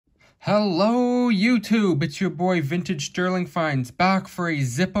Hello YouTube, it's your boy Vintage Sterling Finds back for a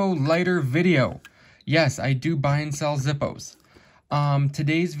Zippo lighter video. Yes, I do buy and sell Zippos.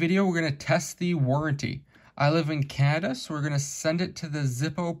 Today's video we're going to test the warranty. I live in Canada, so we're going to send it to the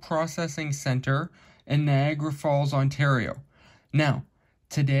Zippo Processing Center in Niagara Falls, Ontario. Now,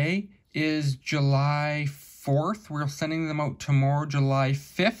 today is July 4th. We're sending them out tomorrow, July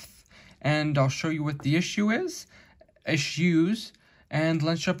 5th, and I'll show you what the issues, and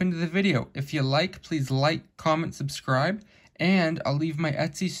let's jump into the video. If you like, please like, comment, subscribe, and I'll leave my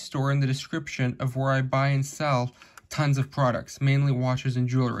Etsy store in the description of where I buy and sell tons of products, mainly watches and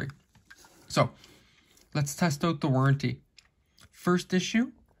jewelry. So, let's test out the warranty. First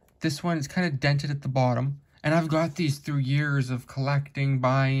issue, this one is kind of dented at the bottom, and I've got these through years of collecting,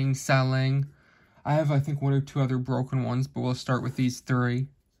 buying, selling. I have, I think, one or two other broken ones, but we'll start with these three.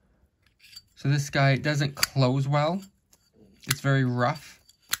 So this guy doesn't close well. It's very rough,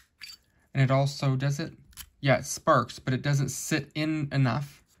 and it also it sparks, but it doesn't sit in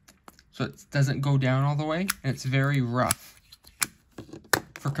enough, so it doesn't go down all the way, and it's very rough.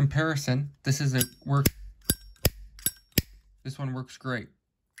 For comparison, this one works great.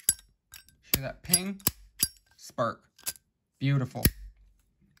 Hear that ping? Spark. Beautiful.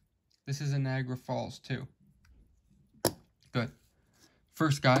 This is in Niagara Falls too. Good.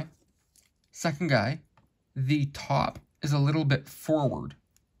 First guy. Second guy, the top is a little bit forward,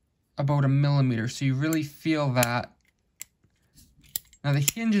 about 1 millimeter, so you really feel that. Now the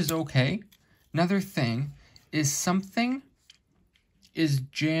hinge is okay. Another thing is something is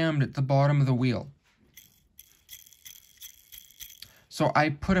jammed at the bottom of the wheel. So I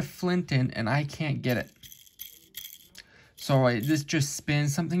put a flint in and I can't get it. So this just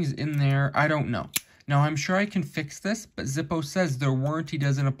spins, something's in there, I don't know. Now I'm sure I can fix this, but Zippo says their warranty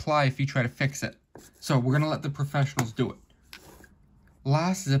doesn't apply if you try to fix it. So we're going to let the professionals do it.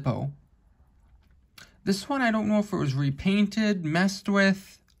 Last Zippo. This one, I don't know if it was repainted, messed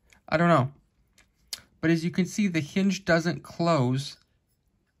with. I don't know. But as you can see, the hinge doesn't close.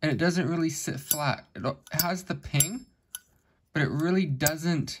 And it doesn't really sit flat. It has the ping, but it really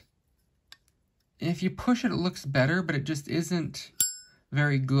doesn't. If you push it, it looks better, but it just isn't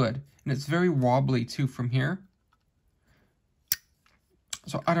very good. And it's very wobbly too from here.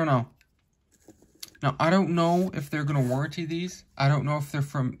 So I don't know. Now, I don't know if they're going to warranty these. I don't know if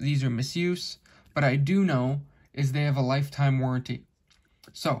these are misuse. But I do know is they have a lifetime warranty.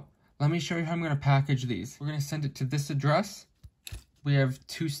 So, let me show you how I'm going to package these. We're going to send it to this address. We have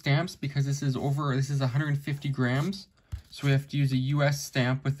 2 stamps because this is 150 grams. So we have to use a US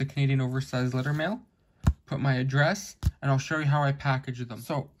stamp with the Canadian oversized letter mail. Put my address, and I'll show you how I package them.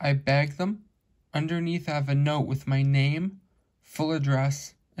 So, I bag them. Underneath, I have a note with my name, full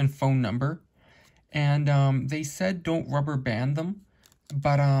address, and phone number. And they said don't rubber band them,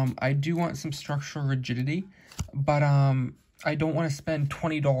 but I do want some structural rigidity, but I don't want to spend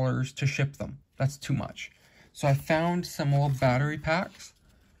 $20 to ship them. That's too much. So I found some old battery packs,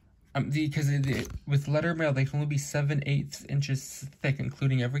 because with letter mail, they can only be 7/8 inches thick,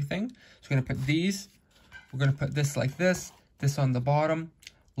 including everything. So we're going to put these, we're going to put this like this on the bottom,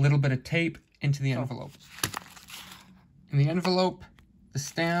 a little bit of tape into the envelope. In the envelope, the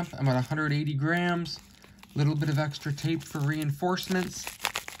stamp, I'm at 180 grams. A little bit of extra tape for reinforcements.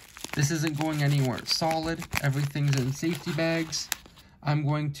 This isn't going anywhere. It's solid. Everything's in safety bags. I'm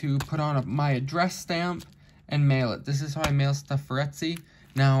going to put on my address stamp and mail it. This is how I mail stuff for Etsy.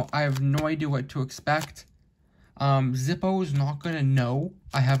 Now, I have no idea what to expect. Zippo is not going to know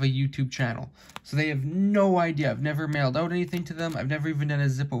I have a YouTube channel. So they have no idea. I've never mailed out anything to them. I've never even done a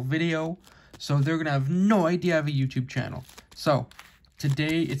Zippo video. So they're going to have no idea I have a YouTube channel. So,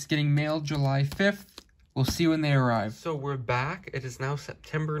 today, it's getting mailed July 5th. We'll see when they arrive. So we're back. It is now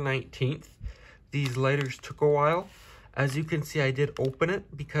September 19th. These lighters took a while. As you can see, I did open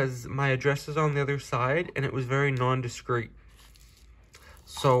it because my address is on the other side and it was very non-discreet.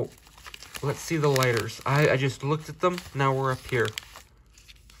 So let's see the lighters. I just looked at them. Now we're up here.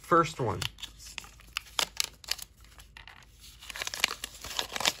 First one.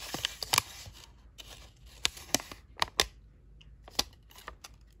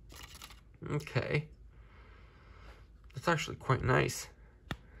 Okay. That's actually quite nice.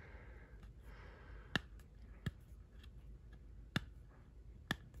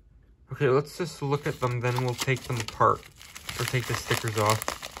 Okay, let's just look at them, then we'll take them apart, or take the stickers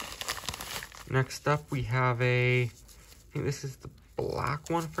off. Next up, we have I think this is the black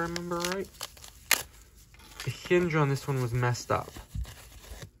one, if I remember right. The hinge on this one was messed up.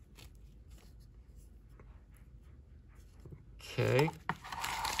 Okay.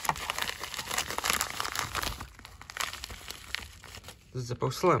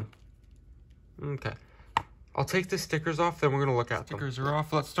 Zippo Slim. Okay. I'll take the stickers off, then we're going to look at them. Stickers are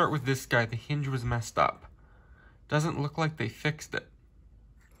off. Let's start with this guy. The hinge was messed up. Doesn't look like they fixed it.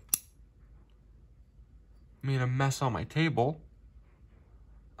 Made a mess on my table.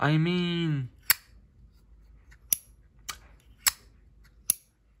 I mean,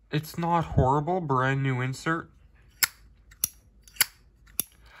 it's not horrible. Brand new insert.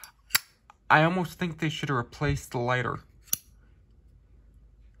 I almost think they should have replaced the lighter.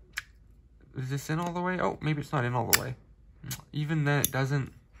 Is this in all the way? Oh, maybe it's not in all the way. Even then, it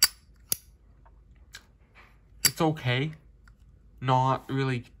doesn't. It's okay. Not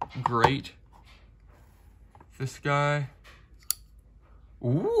really great. This guy.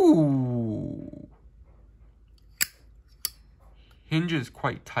 Ooh. Hinge is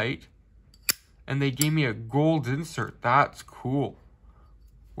quite tight. And they gave me a gold insert. That's cool.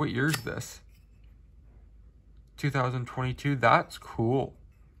 What year is this? 2022. That's cool.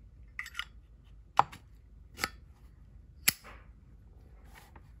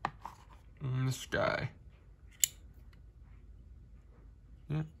 And this guy.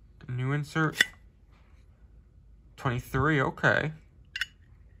 Yeah. New insert. 23. Okay.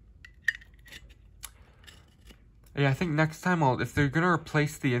 Yeah, I think next time if they're gonna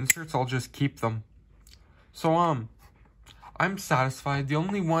replace the inserts, I'll just keep them. So I'm satisfied. The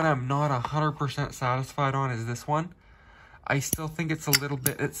only one I'm not 100% satisfied on is this one. I still think it's a little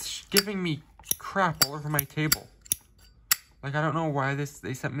bit. It's giving me crap all over my table. Like, I don't know why they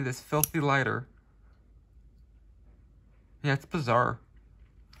sent me this filthy lighter. Yeah, it's bizarre.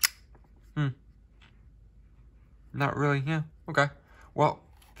 Not really, yeah. Okay. Well,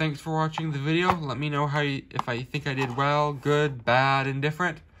 thanks for watching the video. Let me know if I think I did well, good, bad,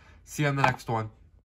 indifferent. See you on the next one.